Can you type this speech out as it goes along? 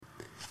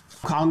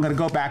I'm going to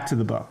go back to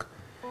the book.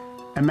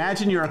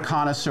 Imagine you're a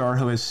connoisseur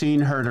who has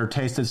seen, heard, or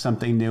tasted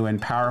something new and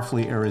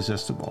powerfully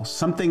irresistible.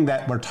 Something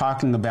that we're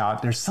talking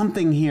about, there's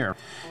something here.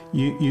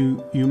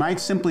 You might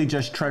simply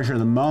just treasure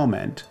the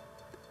moment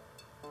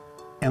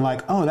and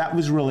like, oh, that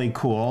was really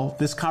cool.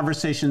 This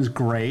conversation's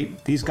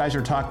great. These guys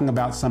are talking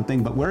about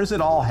something, but where's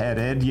it all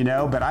headed,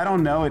 But I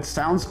don't know, it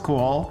sounds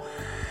cool.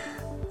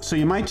 So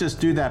you might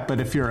just do that,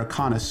 but if you're a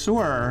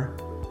connoisseur,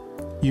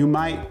 you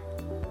might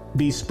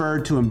be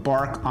spurred to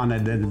embark on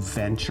an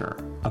adventure,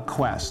 a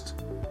quest,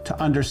 to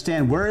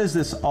understand where is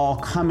this all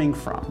coming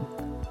from?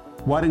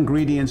 What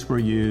ingredients were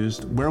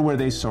used? Where were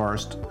they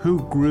sourced?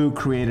 Who grew,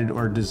 created,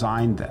 or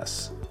designed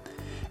this?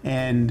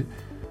 And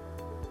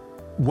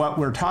what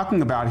we're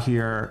talking about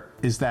here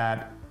is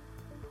that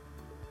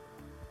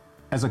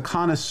as a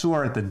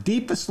connoisseur at the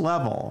deepest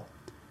level,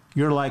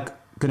 you're like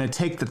going to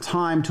take the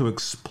time to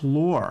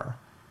explore,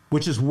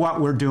 which is what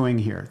we're doing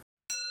here.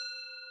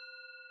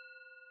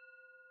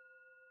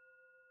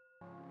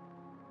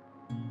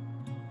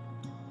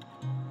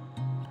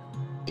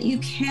 You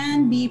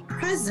can be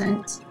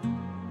present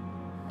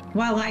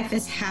while life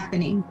is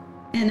happening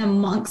and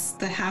amongst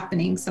the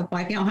happenings of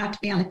life. You don't have to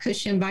be on a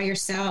cushion by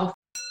yourself.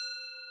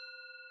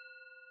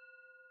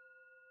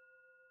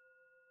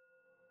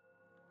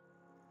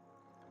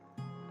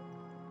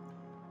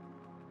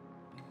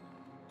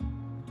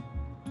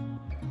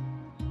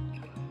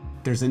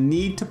 There's a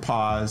need to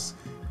pause.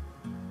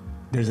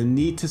 There's a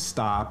need to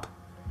stop.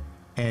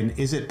 And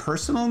is it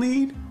personal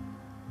need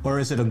or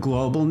is it a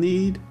global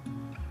need?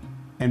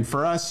 And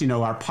for us,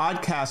 our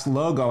podcast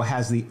logo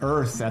has the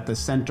earth at the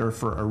center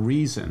for a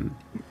reason,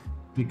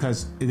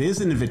 because it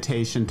is an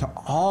invitation to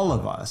all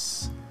of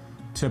us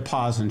to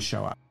pause and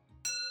show up.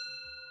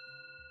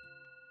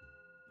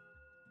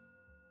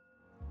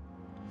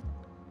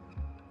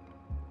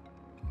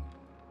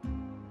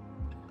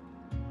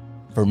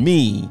 For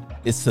me,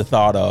 it's the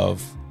thought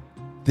of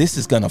this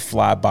is going to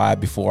fly by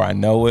before I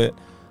know it.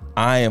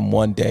 I am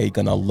one day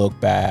going to look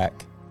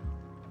back,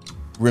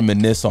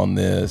 reminisce on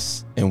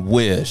this, and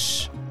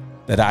wish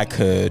that I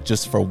could,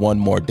 just for one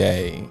more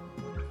day,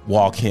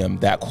 walk him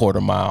that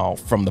quarter mile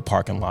from the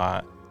parking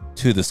lot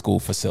to the school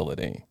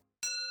facility.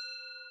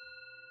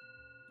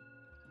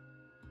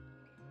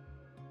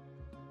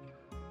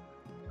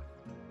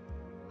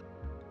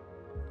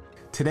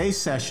 Today's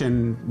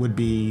session would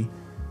be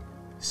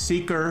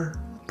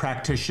seeker,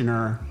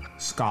 practitioner,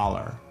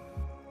 scholar.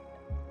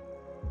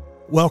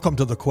 Welcome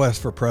to the Quest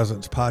for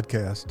Presence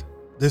podcast.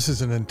 This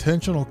is an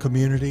intentional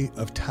community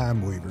of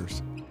time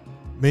weavers.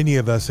 Many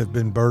of us have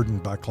been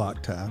burdened by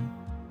clock time.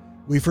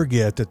 We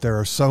forget that there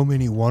are so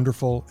many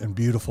wonderful and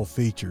beautiful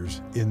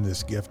features in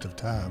this gift of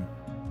time.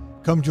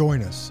 Come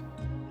join us.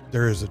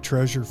 There is a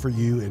treasure for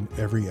you in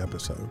every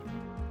episode.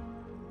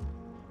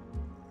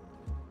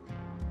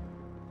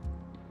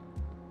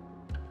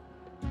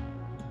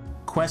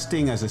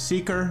 Questing as a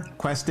seeker,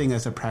 questing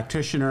as a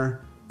practitioner,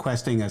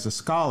 questing as a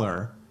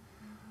scholar,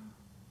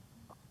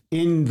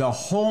 in the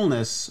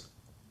wholeness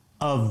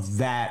of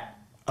that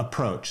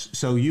approach.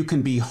 So you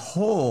can be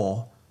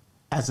whole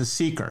as a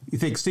seeker. You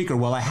think seeker,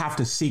 well, I have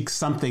to seek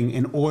something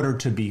in order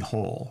to be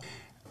whole.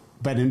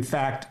 But in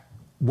fact,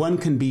 one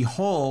can be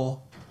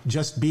whole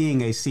just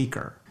being a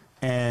seeker.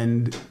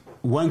 And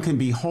one can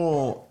be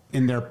whole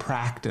in their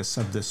practice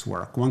of this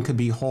work. One could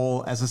be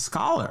whole as a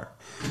scholar.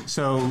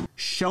 So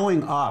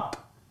showing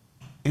up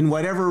in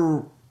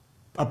whatever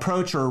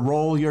approach or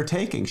role you're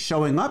taking,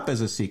 showing up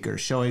as a seeker,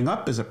 showing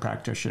up as a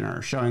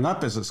practitioner, showing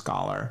up as a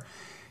scholar,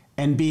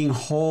 and being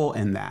whole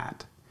in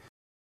that.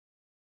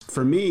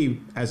 For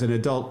me, as an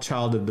adult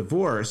child of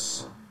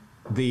divorce,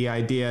 the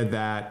idea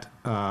that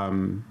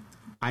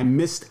I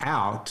missed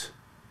out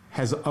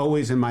has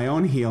always, in my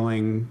own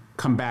healing,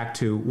 come back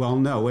to, well,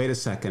 no, wait a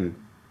second.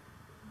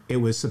 It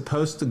was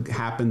supposed to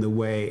happen the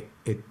way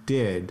it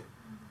did.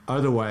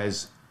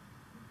 Otherwise,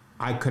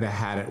 I could have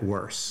had it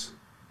worse.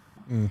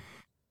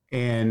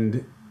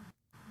 And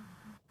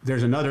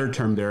there's another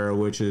term there,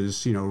 which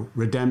is,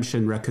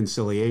 redemption,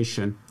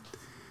 reconciliation.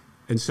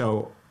 And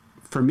so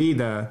for me,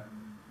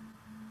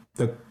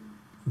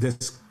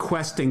 this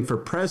questing for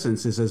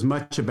presence is as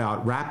much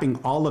about wrapping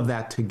all of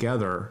that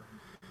together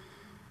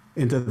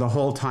into the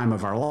whole time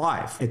of our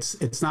life.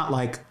 It's not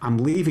like I'm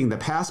leaving the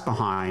past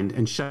behind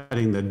and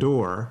shutting the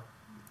door.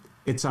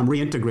 It's I'm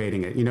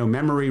reintegrating it,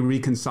 memory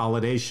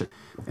reconsolidation.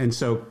 And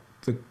so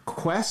the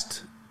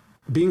quest,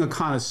 being a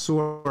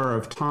connoisseur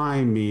of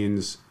time,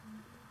 means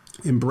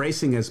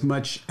embracing as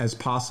much as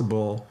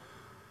possible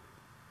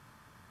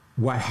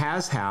what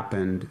has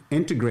happened,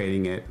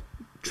 integrating it,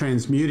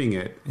 transmuting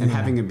it, and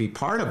having it be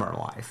part of our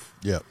life.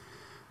 Yep.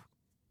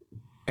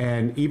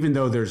 And even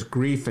though there's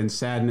grief and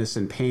sadness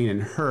and pain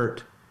and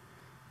hurt,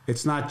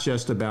 it's not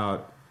just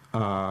about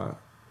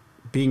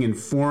being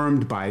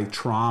informed by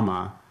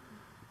trauma,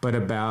 but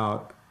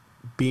about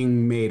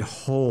being made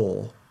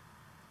whole,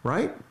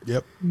 right?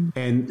 Yep.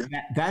 And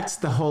that's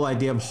the whole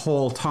idea of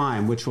whole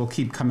time, which we'll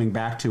keep coming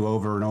back to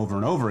over and over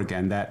and over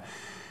again, that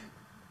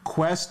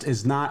quest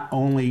is not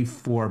only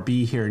for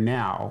be here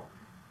now,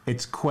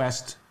 it's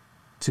quest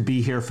to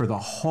be here for the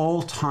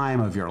whole time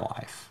of your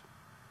life,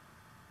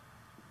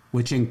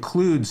 which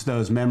includes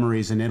those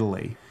memories in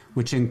Italy,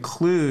 which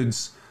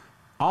includes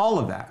all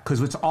of that,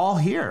 because it's all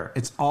here.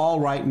 It's all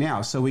right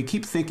now. So we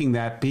keep thinking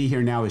that be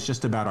here now is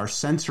just about our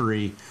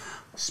sensory,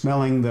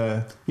 smelling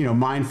the,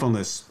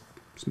 mindfulness,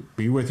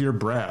 be with your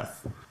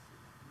breath,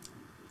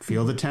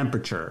 feel the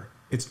temperature.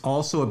 It's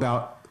also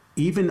about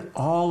even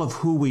all of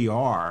who we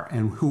are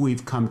and who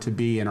we've come to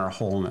be in our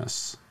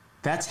wholeness.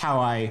 That's how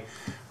I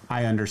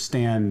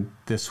understand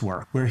this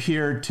work. We're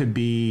here to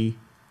be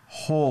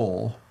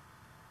whole,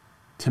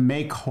 to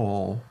make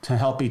whole, to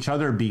help each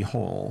other be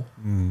whole.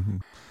 Mm-hmm.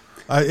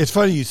 It's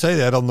funny you say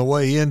that. On the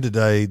way in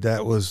today,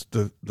 that was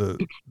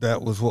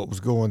that was what was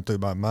going through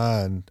my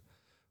mind,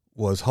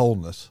 was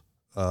wholeness,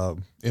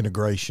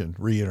 integration,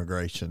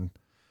 reintegration.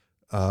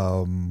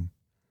 Again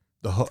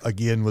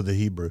with the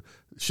Hebrew,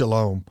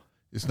 shalom.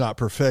 It's not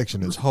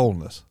perfection; it's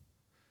wholeness.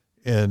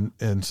 And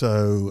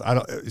so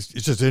it's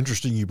just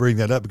interesting you bring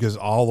that up, because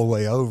all the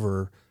way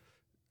over,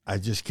 I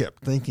just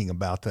kept thinking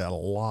about that a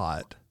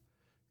lot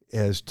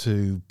as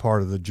to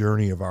part of the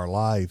journey of our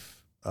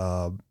life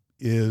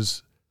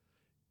is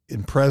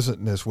in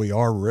presentness. We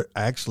are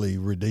actually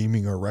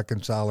redeeming or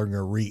reconciling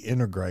or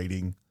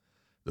reintegrating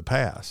the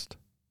past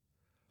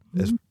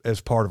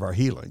as part of our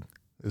healing.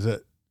 Is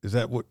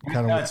that what kind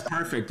of? That's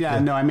perfect. Yeah.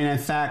 No, I mean, in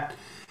fact,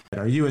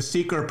 are you a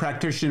seeker,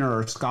 practitioner,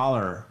 or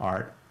scholar,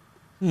 Art?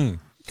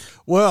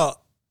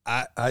 Well,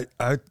 I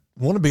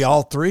want to be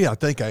all three. I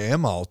think I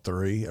am all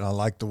three, and I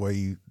like the way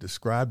you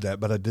described that,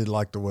 but I did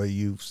like the way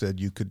you said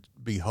you could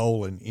be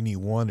whole in any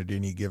one at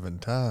any given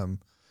time.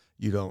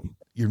 You're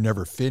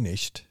never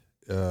finished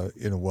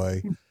in a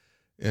way.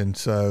 And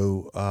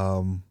so,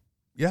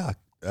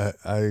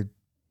 I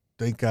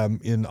think I'm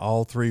in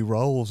all three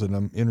roles, and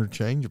I'm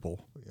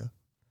interchangeable. Yeah.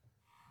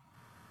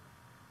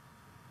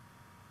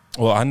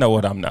 Well, I know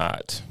what I'm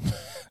not,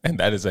 and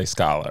that is a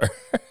scholar.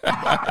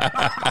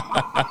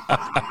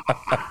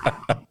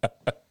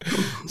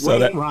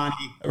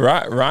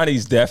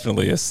 Ronnie's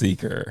definitely a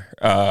seeker.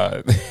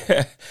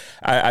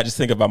 I just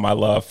think about my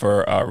love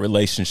for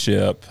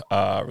relationships,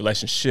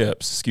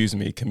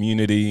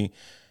 community,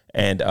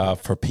 and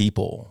for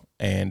people.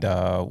 And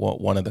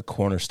one of the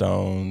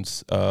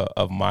cornerstones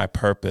of my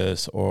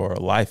purpose or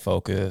life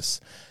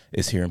focus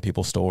is hearing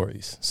people's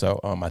stories.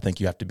 So I think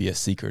you have to be a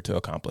seeker to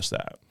accomplish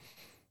that.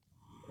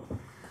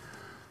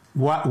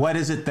 What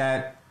is it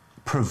that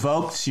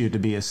provokes you to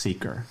be a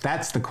seeker?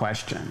 That's the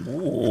question.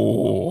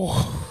 Ooh.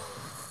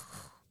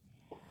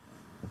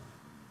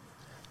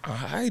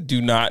 I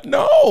do not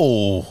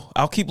know.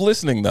 I'll keep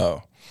listening,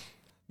 though.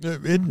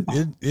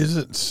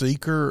 Isn't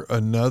seeker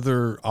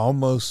another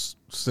almost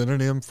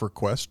synonym for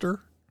quester?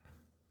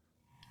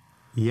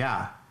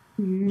 Yeah.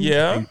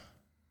 Yeah.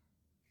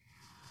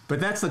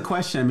 But that's the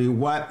question. I mean,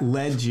 what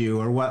led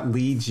you, or what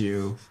leads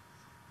you,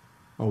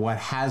 or what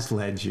has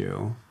led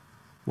you?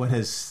 What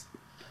has...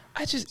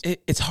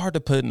 it's hard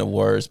to put into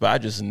words, but I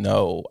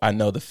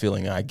know the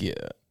feeling I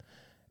get.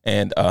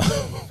 And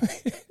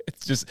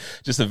it's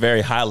just a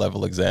very high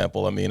level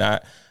example. I mean,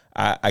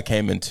 I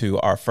came into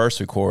our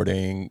first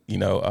recording,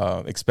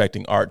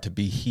 expecting Art to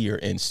be here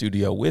in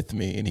studio with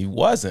me, and he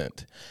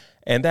wasn't.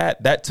 And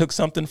that took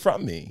something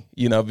from me,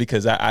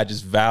 because I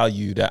just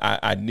valued,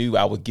 I knew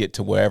I would get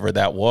to wherever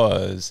that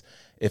was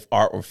if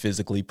Art were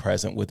physically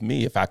present with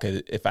me, if I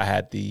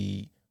had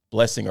the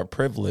blessing or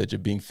privilege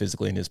of being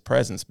physically in his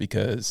presence,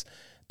 because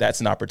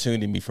that's an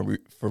opportunity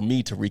for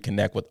me to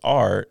reconnect with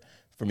Art,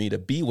 for me to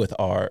be with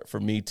Art, for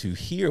me to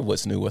hear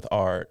what's new with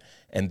Art.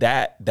 And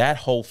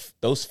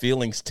those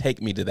feelings take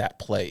me to that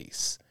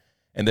place.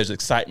 And there's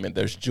excitement,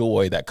 there's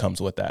joy that comes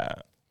with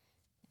that.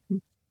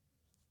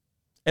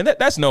 And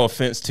that's no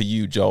offense to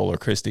you, Joel or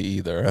Christy,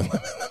 either.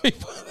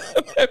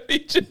 Let me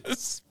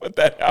just put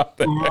that out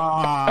there.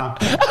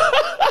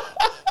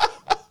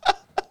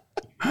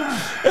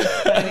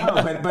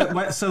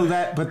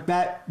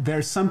 But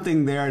there's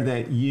something there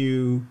that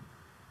you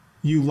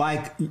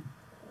like,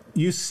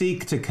 you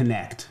seek to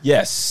connect.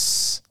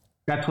 Yes.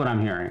 That's what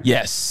I'm hearing.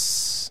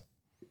 Yes.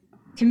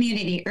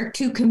 Community, or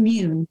to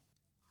commune,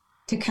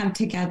 to come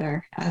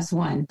together as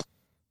one.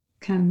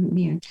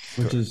 Commune.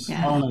 Which is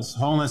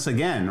wholeness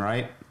again,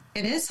 right?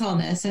 It is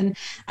wholeness. And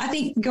I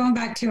think going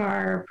back to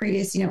our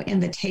previous,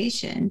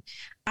 invitation,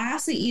 I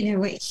also,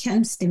 what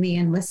comes to me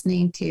in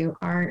listening to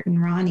Art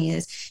and Ronnie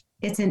is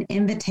it's an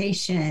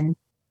invitation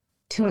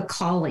to a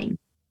calling.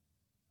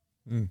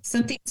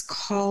 Something's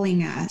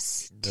calling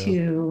us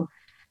to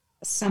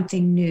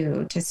something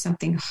new, to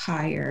something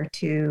higher,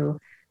 to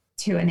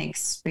an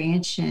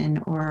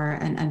expansion or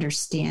an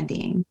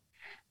understanding.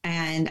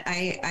 And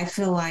I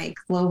feel like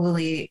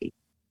globally,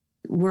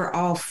 we're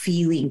all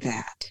feeling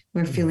that.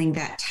 We're feeling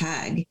that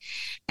tug.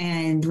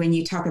 And when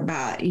you talk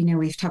about,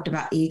 we've talked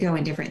about ego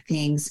and different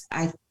things,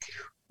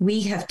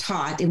 we have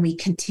taught and we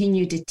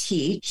continue to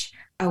teach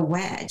a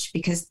wedge,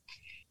 because,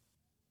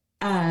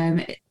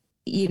 and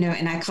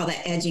I call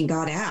that edging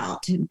God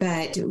out,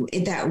 but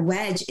that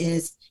wedge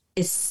is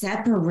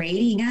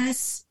separating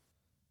us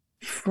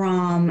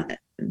from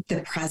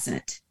the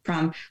present,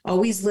 from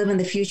always live in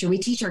the future. We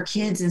teach our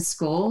kids in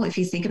school, if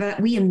you think about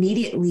it, we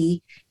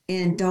immediately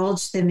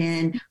indulge them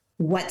in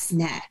what's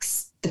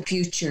next, the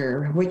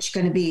future, which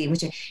going to be,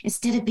 which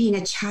instead of being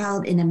a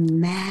child and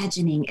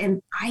imagining.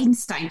 And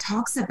Einstein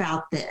talks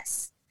about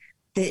this,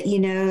 that, you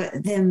know,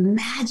 the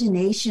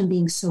imagination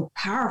being so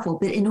powerful,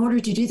 but in order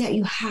to do that,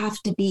 you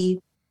have to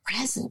be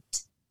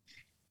present.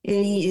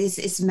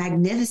 It's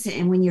magnificent.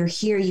 And when you're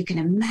here, you can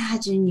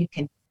imagine, you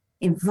can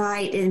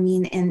invite, I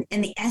mean, and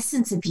the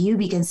essence of you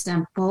begins to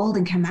unfold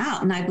and come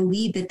out. And I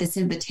believe that this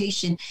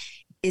invitation,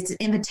 it's an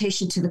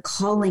invitation to the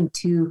calling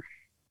to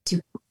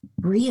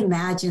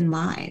reimagine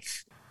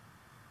life.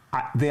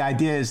 The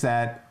idea is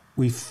that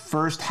we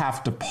first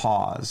have to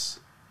pause.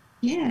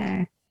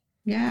 Yeah.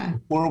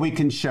 Before we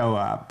can show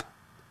up,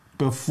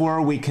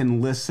 before we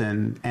can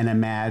listen and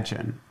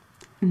imagine.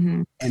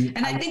 Mm-hmm.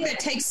 And I think that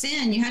takes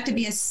in, you have to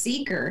be a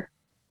seeker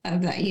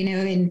of that, you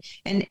know,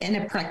 and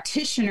a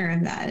practitioner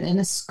of that, and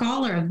a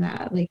scholar of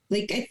that. Like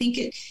I think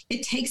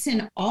it takes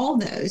in all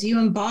those. You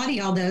embody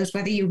all those,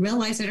 whether you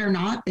realize it or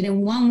not, but in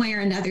one way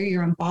or another,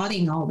 you're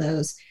embodying all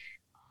those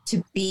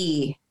to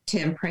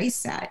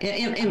embrace that.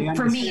 And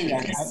for me,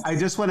 anyways. I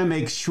just want to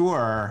make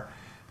sure,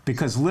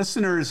 because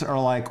listeners are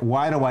like,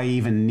 why do I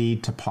even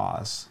need to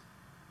pause?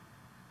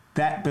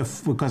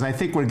 Because I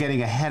think we're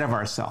getting ahead of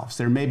ourselves.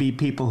 There may be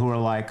people who are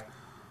like,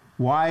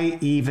 why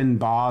even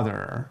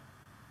bother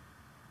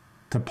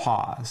to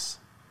pause?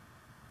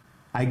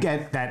 I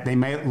get that they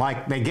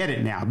get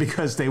it now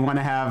because they want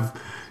to have,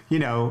 you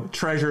know,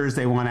 treasures.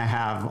 They want to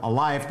have a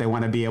life. They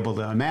want to be able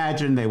to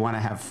imagine. They want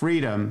to have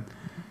freedom.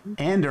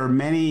 And there are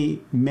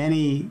many,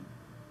 many,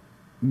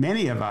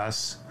 many of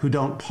us who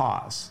don't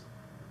pause.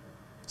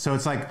 So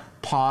it's like,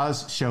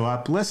 pause, show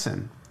up,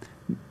 listen.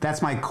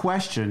 That's my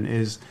question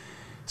is,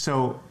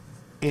 so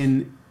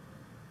in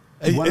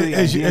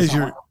as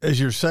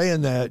you're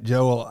saying that,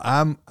 Joel,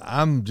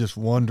 I'm just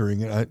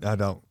wondering, and I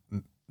don't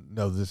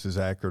know this is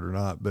accurate or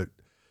not, but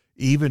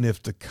even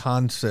if the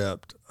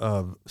concept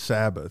of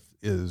Sabbath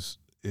is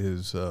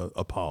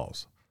a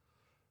pause.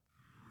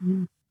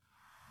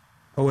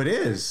 Oh, it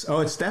is. Oh,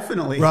 it's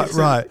definitely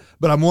right.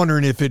 But I'm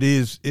wondering if it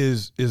is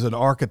an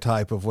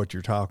archetype of what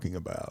you're talking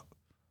about.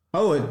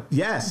 Oh,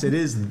 yes, it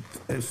is.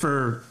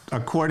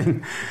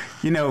 According,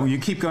 you know, you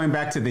keep going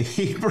back to the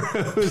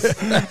Hebrews.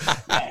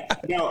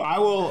 You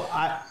know,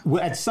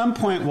 at some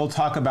point we'll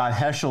talk about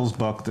Heschel's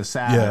book, The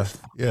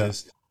Sabbath.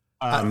 Yes.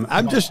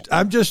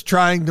 I'm just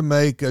trying to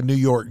make a New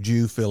York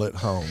Jew feel at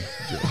home.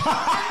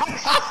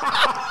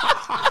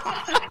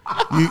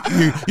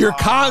 You're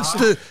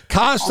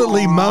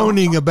constantly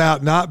moaning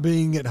about not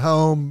being at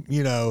home.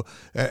 You know,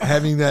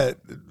 having that.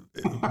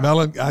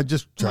 I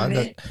just tried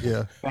to.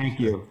 Yeah. Thank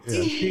you.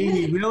 Yeah.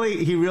 He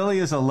really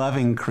is a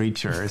loving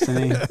creature,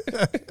 isn't he?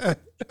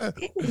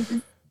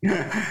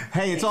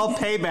 Hey, it's all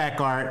payback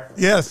art.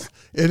 Yes,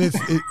 and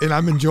and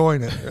I'm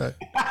enjoying it. Right?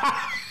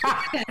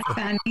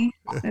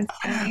 That's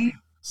funny.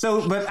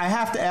 So, but I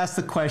have to ask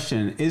the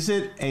question: is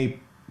it a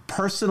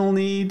personal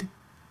need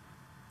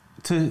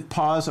to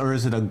pause, or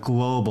is it a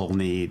global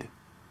need?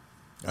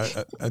 I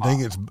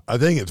think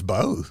it's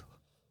both.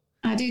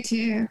 I do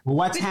too. Well,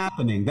 what's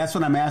happening? That's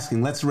what I'm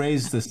asking. Let's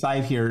raise the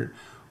sight here.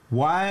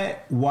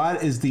 What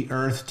is the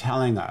earth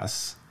telling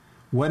us?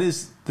 What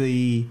is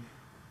the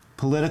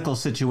political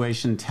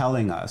situation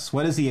telling us?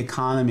 What is the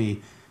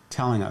economy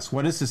telling us?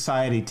 What is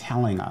society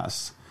telling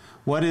us?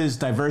 What is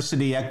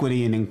diversity,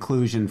 equity, and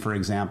inclusion, for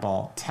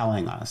example,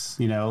 telling us?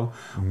 You know,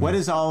 What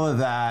is all of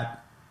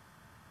that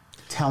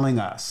telling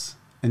us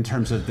in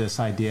terms of this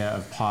idea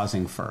of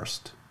pausing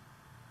first?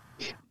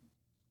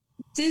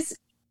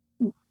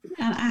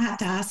 And I have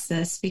to ask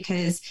this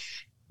because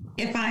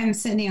if I'm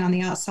sitting on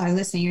the outside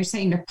listening, you're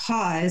saying to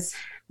pause.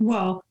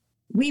 Well,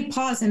 we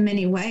pause in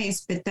many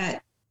ways, but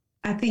that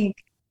I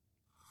think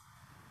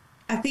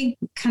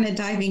kind of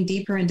diving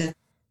deeper into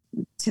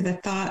the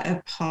thought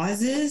of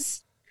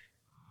pauses.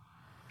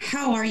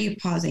 How are you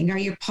pausing? Are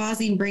you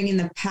pausing, bringing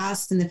the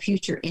past and the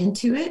future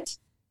into it?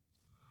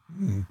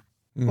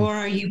 Or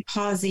are you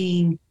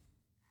pausing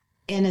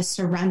in a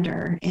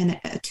surrender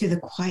to the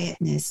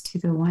quietness, to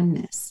the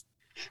oneness?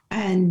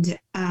 And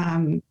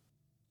I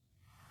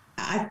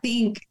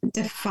think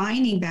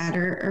defining that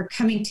or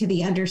coming to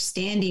the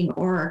understanding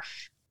or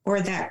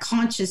that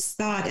conscious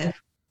thought of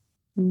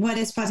what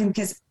is pausing,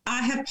 because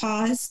I have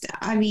paused.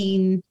 I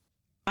mean,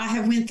 I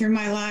have went through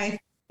my life,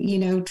 you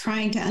know,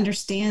 trying to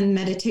understand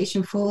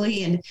meditation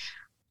fully. And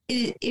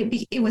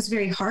it was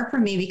very hard for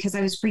me because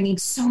I was bringing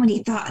so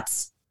many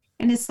thoughts,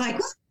 and it's like,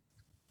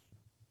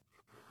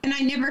 and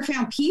I never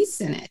found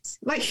peace in it.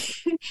 Like,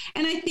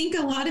 and I think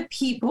a lot of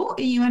people,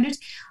 and you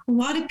understand, a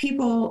lot of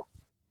people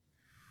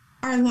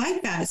are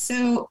like that.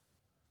 So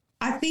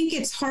I think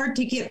it's hard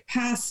to get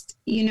past,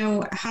 you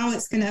know, how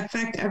it's going to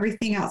affect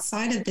everything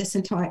outside of this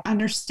until I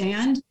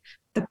understand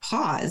the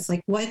pause.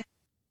 Like, what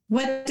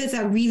does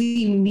that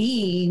really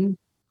mean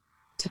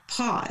to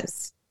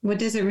pause? What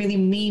does it really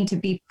mean to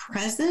be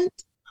present?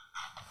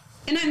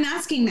 And I'm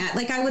asking that,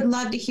 like, I would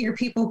love to hear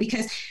people,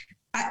 because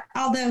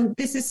although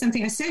this is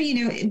something I said,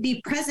 you know,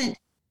 be present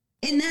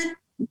And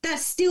that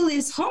still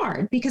is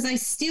hard because I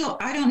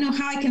don't know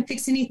how I can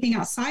fix anything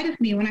outside of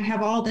me when I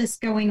have all this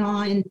going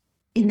on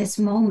in this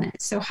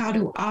moment. So how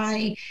do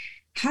I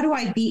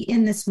be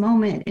in this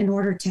moment in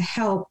order to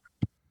help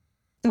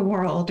the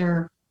world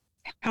or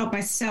help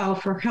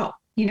myself or help,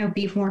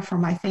 be more for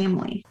my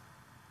family?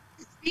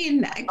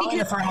 I'm going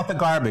to throw out the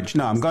garbage.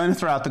 No, I'm going to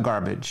throw out the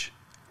garbage.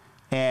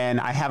 And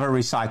I have a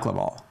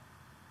recyclable.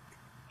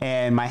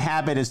 And my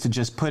habit is to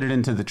just put it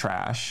into the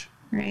trash.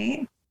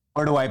 Right.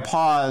 Or do I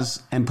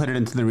pause and put it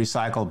into the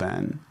recycle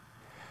bin?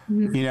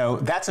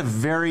 Mm-hmm. That's a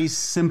very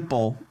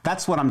simple,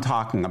 that's what I'm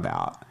talking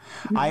about.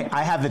 Mm-hmm.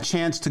 I have the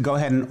chance to go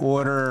ahead and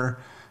order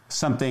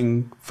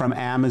something from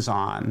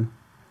Amazon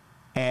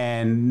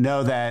and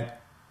know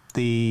that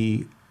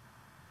the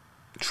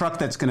truck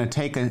that's going to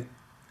take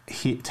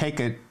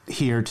it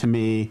here to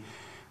me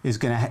is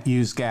going to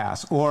use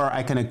gas. Or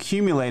I can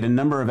accumulate a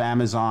number of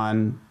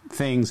Amazon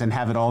things and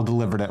have it all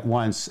delivered at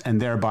once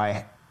and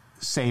thereby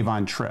save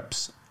on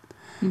trips.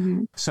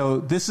 Mm-hmm. So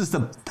this is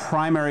the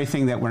primary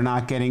thing that we're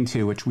not getting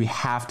to, which we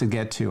have to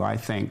get to, I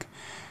think,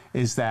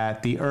 is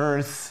that the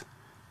earth,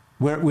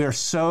 we're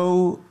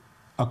so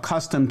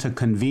accustomed to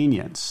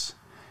convenience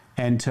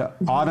and to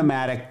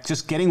automatic,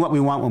 just getting what we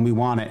want when we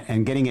want it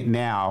and getting it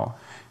now,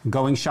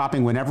 going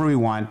shopping whenever we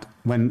want.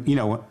 When,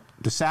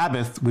 the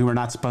Sabbath, we were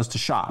not supposed to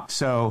shop.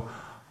 So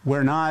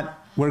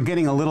we're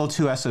getting a little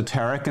too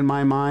esoteric in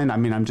my mind. I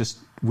mean,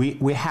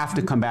 we have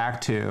to come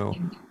back to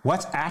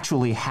what's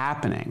actually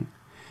happening.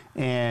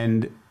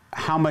 And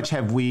how much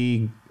have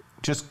we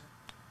just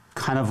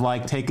kind of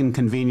like taken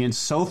convenience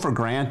so for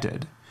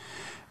granted?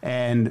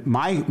 And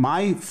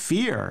my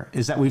fear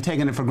is that we've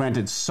taken it for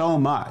granted so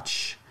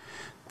much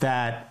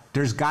that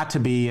there's got to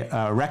be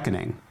a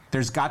reckoning.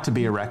 There's got to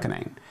be a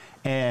reckoning.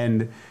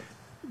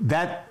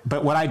 But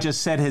what I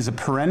just said is a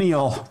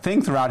perennial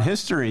thing throughout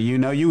history.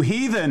 You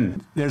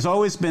heathen. There's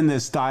always been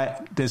this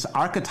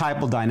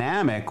archetypal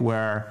dynamic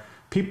where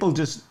people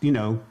just,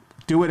 do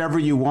whatever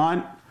you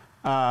want.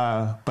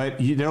 But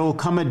there will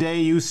come a day,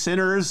 you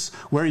sinners,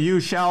 where you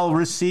shall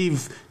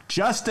receive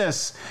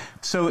justice.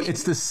 So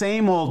it's the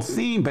same old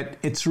theme, but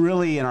it's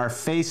really in our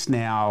face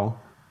now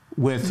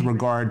with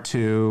regard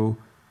to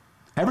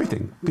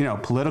everything,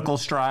 political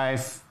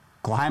strife,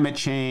 climate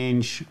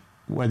change,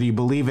 whether you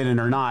believe in it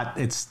or not,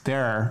 it's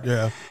there.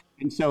 Yeah.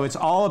 And so it's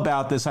all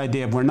about this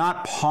idea of we're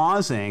not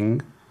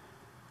pausing.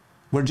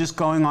 We're just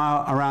going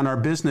around our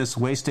business,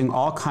 wasting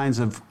all kinds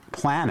of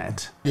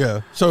planet.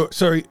 Yeah. So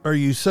are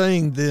you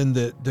saying then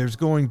that there's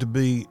going to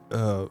be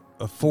a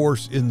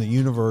force in the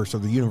universe or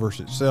the universe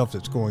itself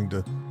that's going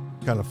to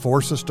kind of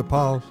force us to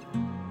pause?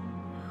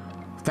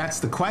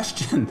 That's the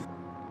question.